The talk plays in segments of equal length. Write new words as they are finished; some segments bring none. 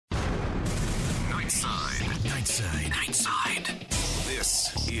Nightside. Nightside.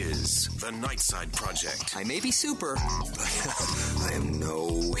 This is the Nightside Project. I may be super, but I am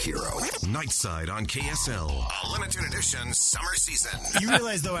no hero. Nightside on KSL. A limited edition summer season. You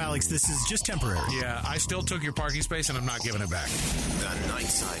realize, though, Alex, this is just temporary. Yeah, I still took your parking space, and I'm not giving it back. The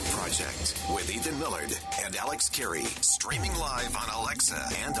Nightside Project with Ethan Millard and Alex Carey. Streaming live on Alexa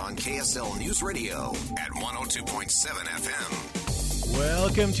and on KSL News Radio at 102.7 FM.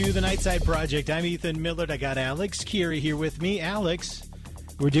 Welcome to the Nightside Project. I'm Ethan Millard. I got Alex Carey here with me. Alex,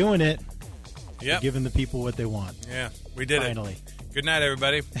 we're doing it. Yep. We're giving the people what they want. Yeah, we did Finally. it. Good night,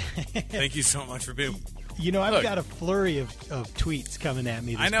 everybody. Thank you so much for being. You know, I've Look. got a flurry of tweets coming at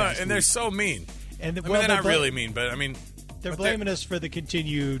me this I know, past and they're week. so mean. And I mean, they're not really mean, but I mean, They're but blaming us for the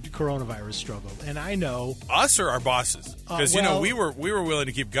continued coronavirus struggle. And I know. us or our bosses, because well- we were willing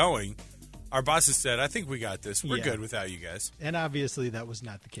to keep going. Our bosses said, "I think we got this. We're Yeah. good without you guys." And obviously that was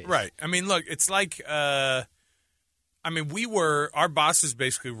not the case. Right. I mean, look, it's like, our bosses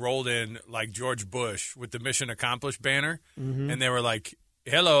basically rolled in like George Bush with the Mission Accomplished banner, and they were like,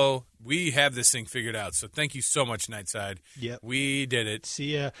 hello, we have this thing figured out. So thank you so much, Nightside. Yep. We did it.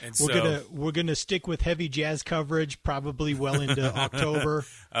 See ya. And We're gonna stick with heavy jazz coverage probably well into October.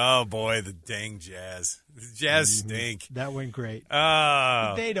 Oh, boy, the dang Jazz. The Jazz stink. That went great.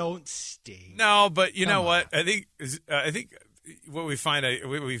 They They don't stink. No, but you know Come what? I think what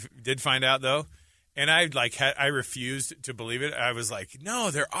we did find out though, and I refused to believe it. I was like,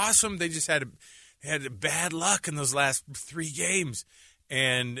 no, they're awesome. They just had bad luck in those last 3 games.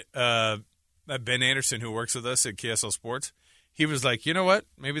 And Ben Anderson, who works with us at KSL Sports, he was like, you know what?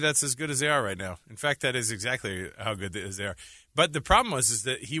 Maybe that's as good as they are right now. In fact, that is exactly how good as they are. But the problem is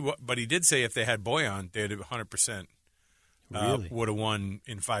that he did say if they had Boyan, they'd 100% Really? would have won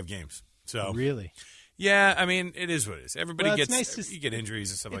in 5 games. So Really? yeah, I mean, it is what it is. Everybody Well, it's gets nice to- you get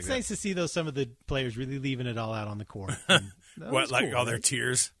injuries and stuff like It's that. nice to see those some of the players really leaving it all out on the court. And that What, was like cool, all their right?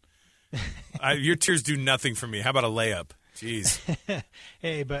 tears? Your tears do nothing for me. How about a layup? Jeez.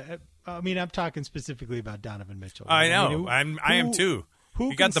 Hey, but I'm talking specifically about Donovan Mitchell. I know. mean, I am too. Who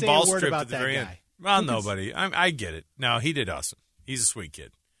He got can the say ball a word stripped about at the that very guy? end. Well, Who can nobody. I get it. No, he did awesome. He's a sweet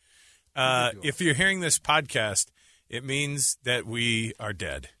kid. do If you're hearing this podcast, it means that we are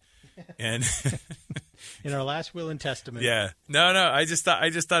dead. And In our last will and testament. yeah, no. I just thought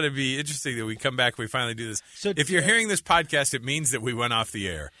it'd be interesting that we come back. We finally do this. So, if you're hearing this podcast, it means that we went off the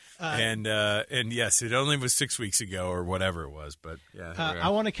air. And yes, it only was 6 weeks ago or whatever it was. But yeah, here we are. I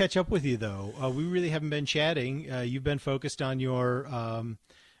want to catch up with you though. We really haven't been chatting. You've been focused on your on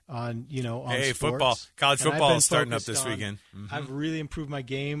Hey, sports. football. College And I've football been is starting up focused this weekend. I've really improved my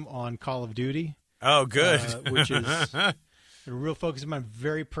game on Call of Duty. Oh, good. Which is a real focus of mine. I'm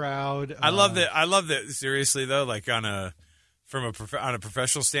very proud. I love that. I love that. Seriously though, like on a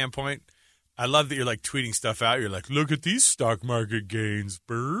professional standpoint, I love that you're like tweeting stuff out. You're like, look at these stock market gains,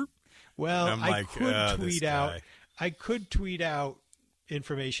 burp. Well, I'm I like, could this tweet out. guy. I could tweet out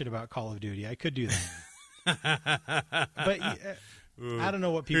information about Call of Duty. I could do that. But I don't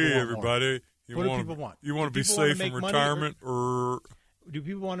know what people Hey, want more. everybody. What do people want? You want Do to be people wanna safe in make money or- retirement, or Do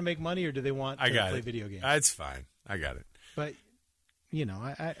people want to make money or do they want I to got play it. video games? It's fine. I got it. But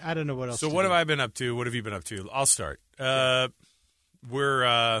I don't know what else. So to what do. have I been up to? What have you been up to? I'll start.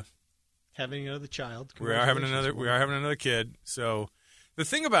 We're having another child? We are having another kid. So the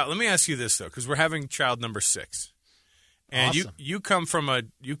thing about, let me ask you this though, because we're having child number 6, and Awesome. you come from a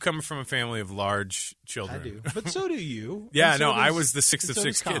family of large I children. do, but so do you. Yeah, And so no, I does- was the 6th and of so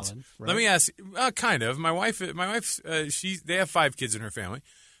 6 does kids. Colin, Let right? me ask, kind of. My wife's they have 5 kids in her family.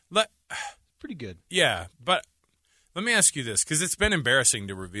 Pretty good. Yeah, but let me ask you this, because it's been embarrassing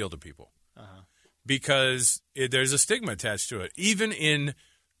to reveal to people. Because there's a stigma attached to it. Even in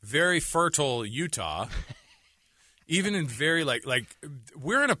very fertile Utah, even in very, like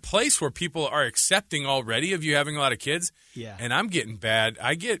we're in a place where people are accepting already of you having a lot of kids. Yeah. And I'm getting bad.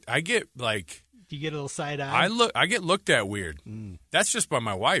 I get like, Do you get a little side eye? I get looked at weird. That's just by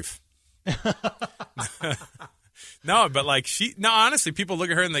my wife. No, but like honestly, people look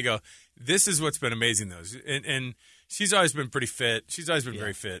at her and they go, this is what's been amazing though. And she's always been pretty fit. She's always been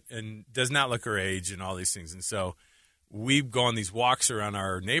very fit and does not look her age and all these things. And so we go on these walks around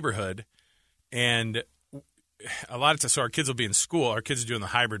our neighborhood, and a lot of times, so our kids will be in school. Our kids are doing the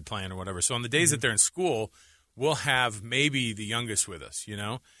hybrid plan or whatever. So on the days that they're in school, we'll have maybe the youngest with us,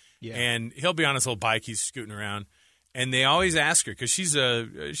 Yeah. and he'll be on his little bike. He's scooting around. And they always ask her, because she's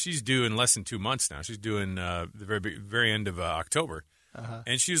due in less than 2 months now. She's due in the very end of October.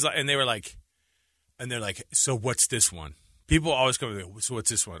 And she was like, and they're like, so what's this one? People always come to me, so what's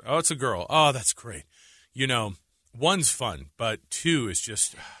this one? Oh, it's a girl. Oh, that's great. 1's fun, but 2 is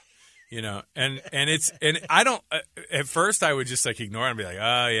just, You know, and I don't. At first, I would just like ignore it and be like,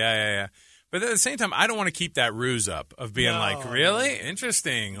 oh yeah. But at the same time, I don't want to keep that ruse up of being like, really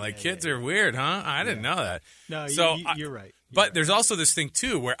interesting. Like kids are weird, huh? I didn't know that. No, so you're right. But there's also this thing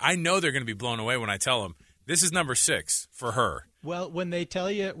too where I know they're going to be blown away when I tell them this is number 6 for her. Well, when they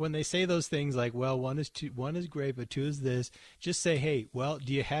say those things like, well, 1 is great, but 2 is this, just say, hey, well,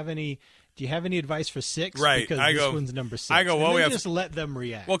 do you have any advice for 6? Right. Because this one's number 6. I go, well, we have just let them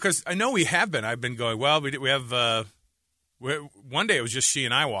react. Well, because I know we have been. I've been going, well, we have one day it was just she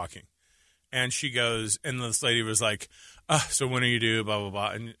and I walking. And she goes, and this lady was like, so when are you due, blah, blah,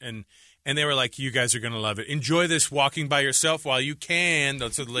 blah. And they were like, you guys are going to love it. Enjoy this walking by yourself while you can.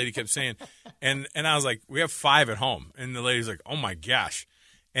 That's what the lady kept saying. And I was like, we have 5 at home. And the lady's like, oh, my gosh.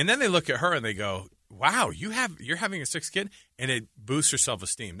 And then they look at her and they go, wow, you're having a 6th kid? And it boosts her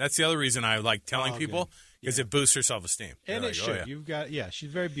self-esteem. That's the other reason I like telling people, because it boosts her self-esteem. And They're it like, should. Oh, yeah. You've got,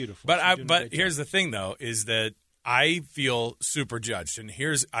 she's very beautiful. But here's the thing, though, is that I feel super judged. And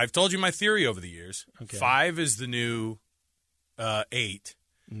I've told you my theory over the years. Okay. 5 is the new 8,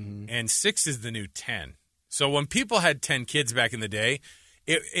 and 6 is the new 10. So when people had 10 kids back in the day,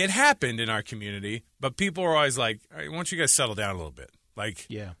 it happened in our community, but people were always like, all right, why don't you guys settle down a little bit? Like,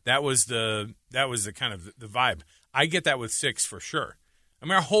 that was the kind of the vibe. I get that with 6 for sure. I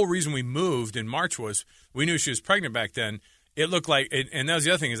mean, our whole reason we moved in March was we knew she was pregnant back then. It looked like, and that was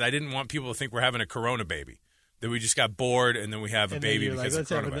the other thing, is I didn't want people to think we're having a corona baby. That we just got bored, and then we have a baby because of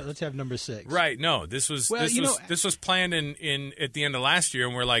coronavirus. Let's have number 6. Right? No, this was planned in at the end of last year,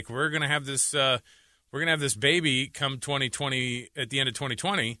 and we're like, we're gonna have this baby come 2020 at the end of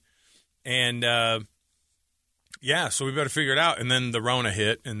 2020, and so we better figure it out. And then the Rona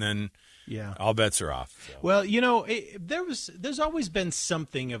hit, and then all bets are off. So. Well, there's always been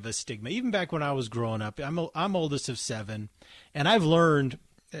something of a stigma, even back when I was growing up. I'm oldest of 7, and I've learned.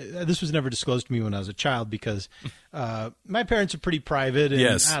 This was never disclosed to me when I was a child because my parents are pretty private, and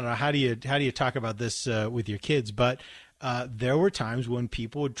I don't know how do you talk about this with your kids. But there were times when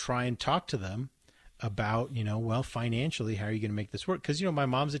people would try and talk to them about financially, how are you going to make this work? Because my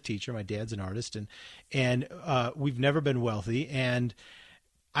mom's a teacher, my dad's an artist, and we've never been wealthy, and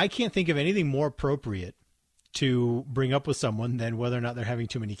I can't think of anything more appropriate to bring up with someone than whether or not they're having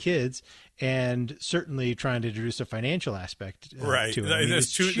too many kids, and certainly trying to introduce a financial aspect to it. I mean,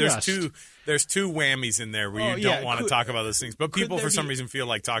 there's two whammies in there where you don't want to talk about those things, but people for some reason feel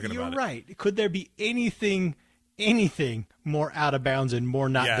like talking about it. You're right. Could there be anything more out of bounds and more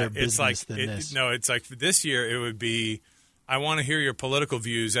not their business than this? No, it's like this year it would be, I want to hear your political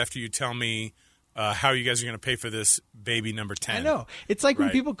views after you tell me how you guys are going to pay for this baby number 10. I know. It's like when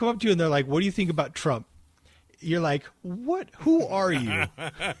people come up to you and they're like, what do you think about Trump? You're like, what? Who are you?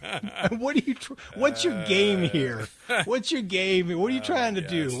 What's your game here? What's your game? What are you trying to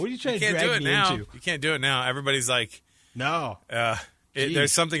do? What are you trying to drag me into? You can't do it now. Everybody's like, no.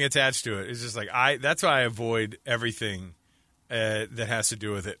 There's something attached to it. It's just like that's why I avoid everything that has to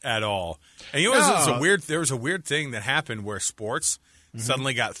do with it at all. And there was a weird thing that happened where sports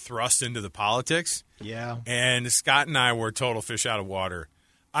suddenly got thrust into the politics. Yeah. And Scott and I were total fish out of water.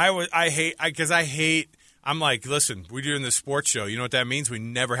 I'm like, listen, we're doing this sports show. You know what that means? We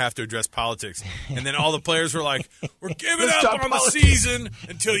never have to address politics. And then all the players were like, we're giving up on the season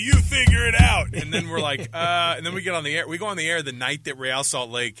until you figure it out. And then we're like, and then we get on the air. We go on the air the night that Real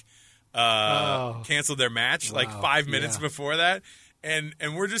Salt Lake canceled their match, like 5 minutes before that. And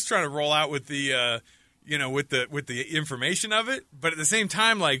we're just trying to roll out with the, with the information of it. But at the same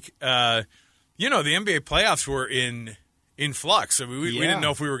time, like, the NBA playoffs were in flux. So we didn't know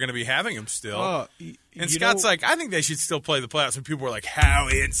if we were going to be having them still. And Scott's like, I think they should still play the playoffs. And people were like, how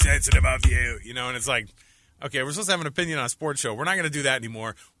insensitive of you. And it's like, okay, we're supposed to have an opinion on a sports show. We're not going to do that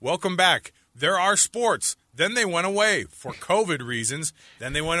anymore. Welcome back. There are sports. Then they went away for COVID reasons.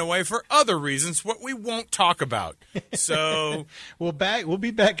 Then they went away for other reasons, what we won't talk about. So we'll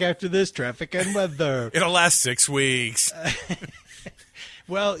be back after this, traffic and weather. It'll last 6 weeks.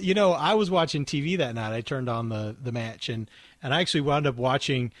 Well, I was watching TV that night. I turned on the match, and I actually wound up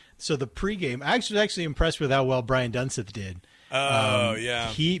watching the pregame. I was actually impressed with how well Brian Dunseth did. Oh,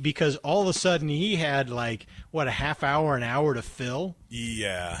 yeah. Because all of a sudden he had a half hour, an hour to fill.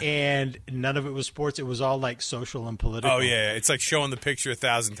 Yeah. And none of it was sports. It was all like social and political. Oh, yeah. It's like showing the picture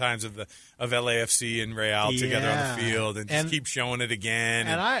 1,000 times of LAFC and Real together on the field and just keep showing it again.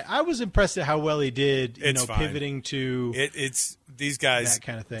 And I was impressed at how well he did, pivoting to it's these guys, that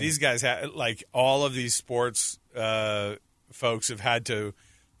kind of thing. These guys, all of these sports folks have had to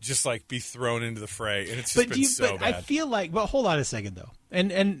just be thrown into the fray, and it's just been so bad. I feel like, well, hold on a second though,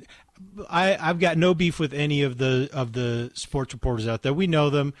 and I've got no beef with any of the sports reporters out there. We know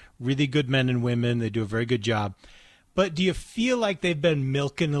them, really good men and women. They do a very good job. But do you feel like they've been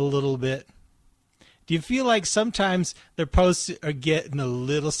milking a little bit? Do you feel like sometimes their posts are getting a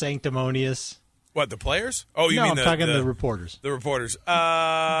little sanctimonious? What, the players? Oh, you no, mean I'm talking the reporters. The reporters.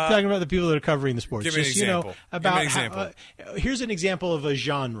 I'm talking about the people that are covering the sports. Give me an example. About give me an example. Here's an example of a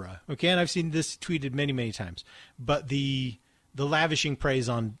genre, okay? And I've seen this tweeted many, many times. But the lavishing praise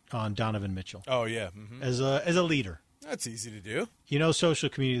on Donovan Mitchell. Oh, yeah. Mm-hmm. As a leader. That's easy to do. Social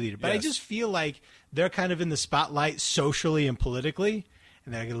community leader. But yes. I just feel like they're kind of in the spotlight socially and politically,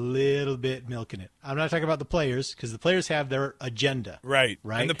 and they're a little bit milking it. I'm not talking about the players, because the players have their agenda. Right.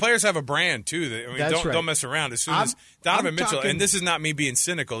 And the players have a brand, too. Don't mess around. As soon as Donovan Mitchell, and this is not me being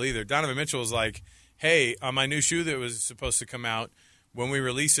cynical either, Donovan Mitchell was like, hey, on my new shoe that was supposed to come out, when we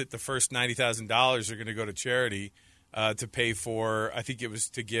release it, the first $90,000 are going to go to charity to pay for, I think it was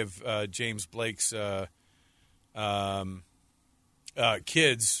to give James Blake's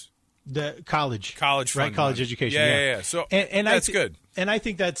kids the college fund college money. education. Yeah. So and that's good. And I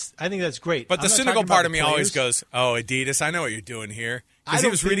think that's great. But I'm the not cynical talking about part of me players. always goes, "Oh, Adidas, I know what you're doing here." Because he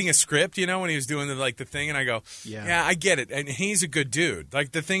was reading a script, when he was doing the thing, and I go, "Yeah, I get it." And he's a good dude.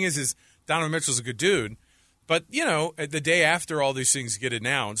 Like the thing is Donovan Mitchell's a good dude. But the day after all these things get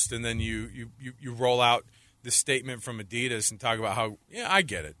announced, and then you roll out the statement from Adidas and talk about how I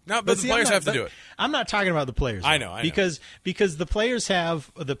get it. No, but the players have to do it. I'm not talking about the players. I know. Because the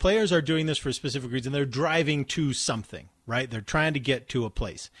players are doing this for a specific reason. They're driving to something, right? They're trying to get to a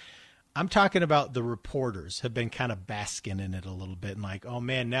place. I'm talking about the reporters have been kind of basking in it a little bit and like, oh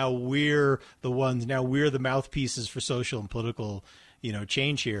man, now we're the mouthpieces for social and political,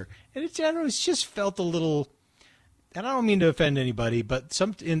 change here. And it's just felt a little. And I don't mean to offend anybody, but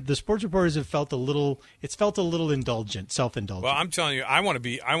the sports reporters have felt a little indulgent, self-indulgent. Well, I'm telling you, I want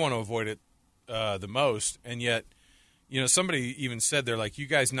to avoid it the most, and yet, somebody even said they're like, you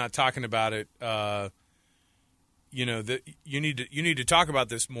guys not talking about it. That you need to talk about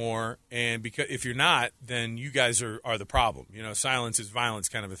this more, and because if you're not, then you guys are the problem. Silence is violence,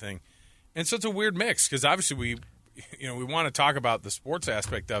 kind of a thing, and so it's a weird mix because obviously we want to talk about the sports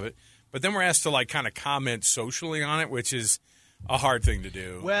aspect of it. But then we're asked to kind of comment socially on it, which is a hard thing to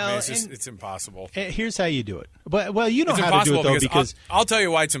do. Well, it's impossible. Here's how you do it. But you know it's how to do it though, because I'll tell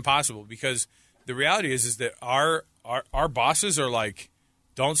you why it's impossible. Because the reality is that our bosses are like,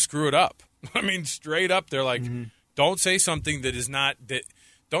 don't screw it up. I mean, straight up, they're like, don't say something that is not that.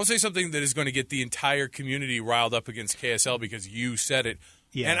 Don't say something that is going to get the entire community riled up against KSL because you said it.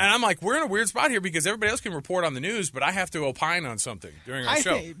 Yeah. And I'm like, we're in a weird spot here because everybody else can report on the news, but I have to opine on something during our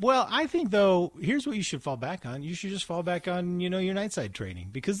show. I think, though, here's what you should fall back on. You should just fall back on, your Nightside training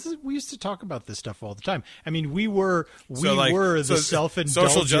because we used to talk about this stuff all the time. I mean, we were the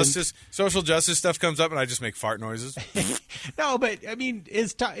self-indulgent. Social justice stuff comes up, and I just make fart noises. No, but, I mean,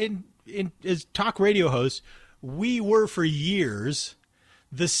 as talk radio hosts, we were for years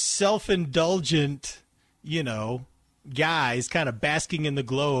the self-indulgent, guys kind of basking in the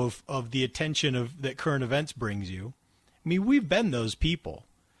glow of the attention that current events brings you. I mean, we've been those people.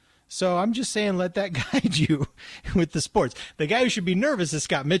 So I'm just saying let that guide you with the sports. The guy who should be nervous is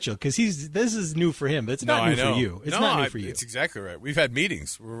Scott Mitchell because this is new for him. It's not new for you. It's not new for you. It's exactly right. We've had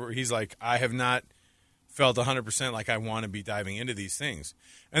meetings where he's like, I have not felt 100% like I want to be diving into these things.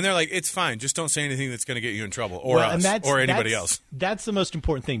 And they're like, it's fine. Just don't say anything that's going to get you in trouble or us or anybody else. That's the most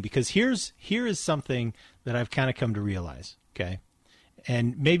important thing because here is something that I've kind of come to realize, okay?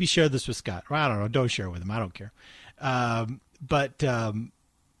 And maybe share this with Scott. Well, I don't know. Don't share it with him. I don't care. But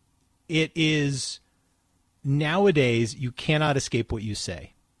it is nowadays you cannot escape what you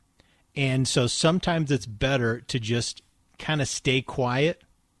say. And so sometimes it's better to just kind of stay quiet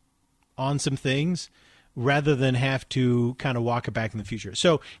on some things rather than have to kind of walk it back in the future.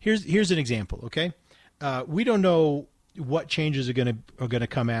 So here's an example, okay? We don't know what changes are going to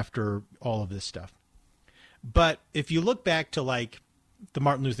come after all of this stuff. But if you look back to like the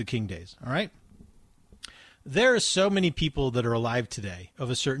Martin Luther King days, all right? There are so many people that are alive today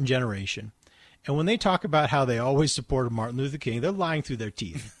of a certain generation. And when they talk about how they always supported Martin Luther King, they're lying through their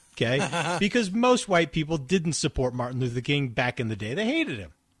teeth, okay? Because most white people didn't support Martin Luther King back in the day. They hated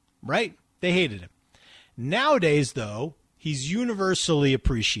him, right? They hated him. Nowadays, though, he's universally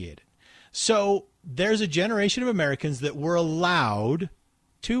appreciated. So there's a generation of Americans that were allowed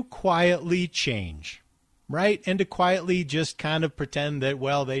to quietly change, right? And to quietly just kind of pretend that,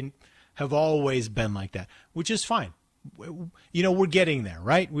 well, they have always been like that, which is fine. We're getting there,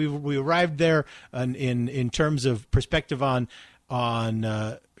 right? We arrived there in terms of perspective on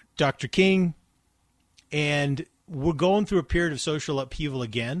Dr. King, and we're going through a period of social upheaval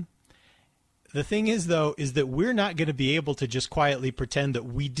again. The thing is, though, is that we're not going to be able to just quietly pretend that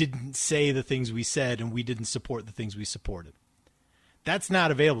we didn't say the things we said and we didn't support the things we supported. That's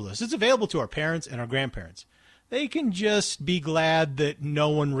not available to us. It's available to our parents and our grandparents. They can just be glad that no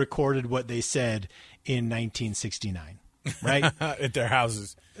one recorded what they said in 1969, right? At their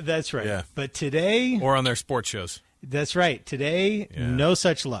houses. That's right. Yeah. But today... Or on their sports shows. That's right. Today, no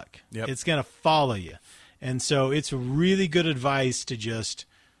such luck. Yep. It's going to follow you. And so it's really good advice to just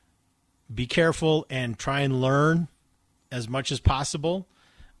be careful and try and learn as much as possible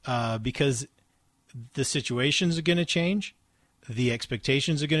because the situations are going to change, the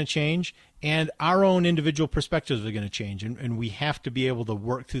expectations are going to change, and our own individual perspectives are going to change. And we have to be able to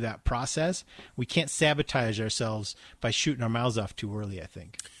work through that process. We can't sabotage ourselves by shooting our mouths off too early, I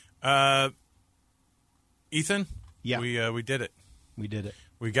think. Ethan? Yeah. We did it. We did it.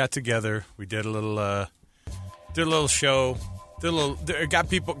 We got together. We did a little show. Got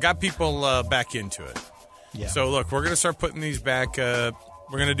people back into it. Yeah. So look, we're going to start putting these back. We're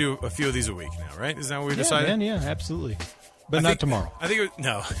going to do a few of these a week now, right? Is that what we decided? Man, yeah, absolutely. But not tomorrow. I think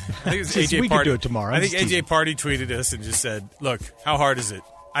I think it was Since AJ we Party. could do it tomorrow. I I'm think just AJ teasing. Party tweeted us and just said, "Look, how hard is it?"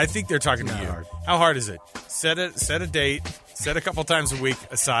 I think they're talking to Not you. hard. How hard is it? Set a date, set a couple times a week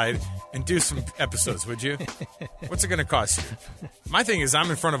aside, and do some episodes, would you? What's it going to cost you? My thing is, I'm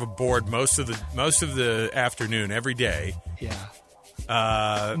in front of a board most of the afternoon every day. Yeah.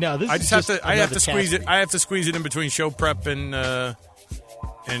 No, this I is just just I have to another squeeze it. task. I have to squeeze it in between show prep and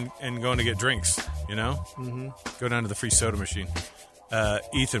going to get drinks. You know, go down to the free soda machine.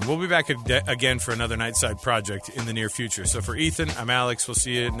 Ethan, we'll be back again for another Nightside Project in the near future. So for Ethan, I'm Alex. We'll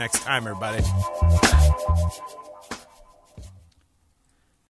see you next time, everybody.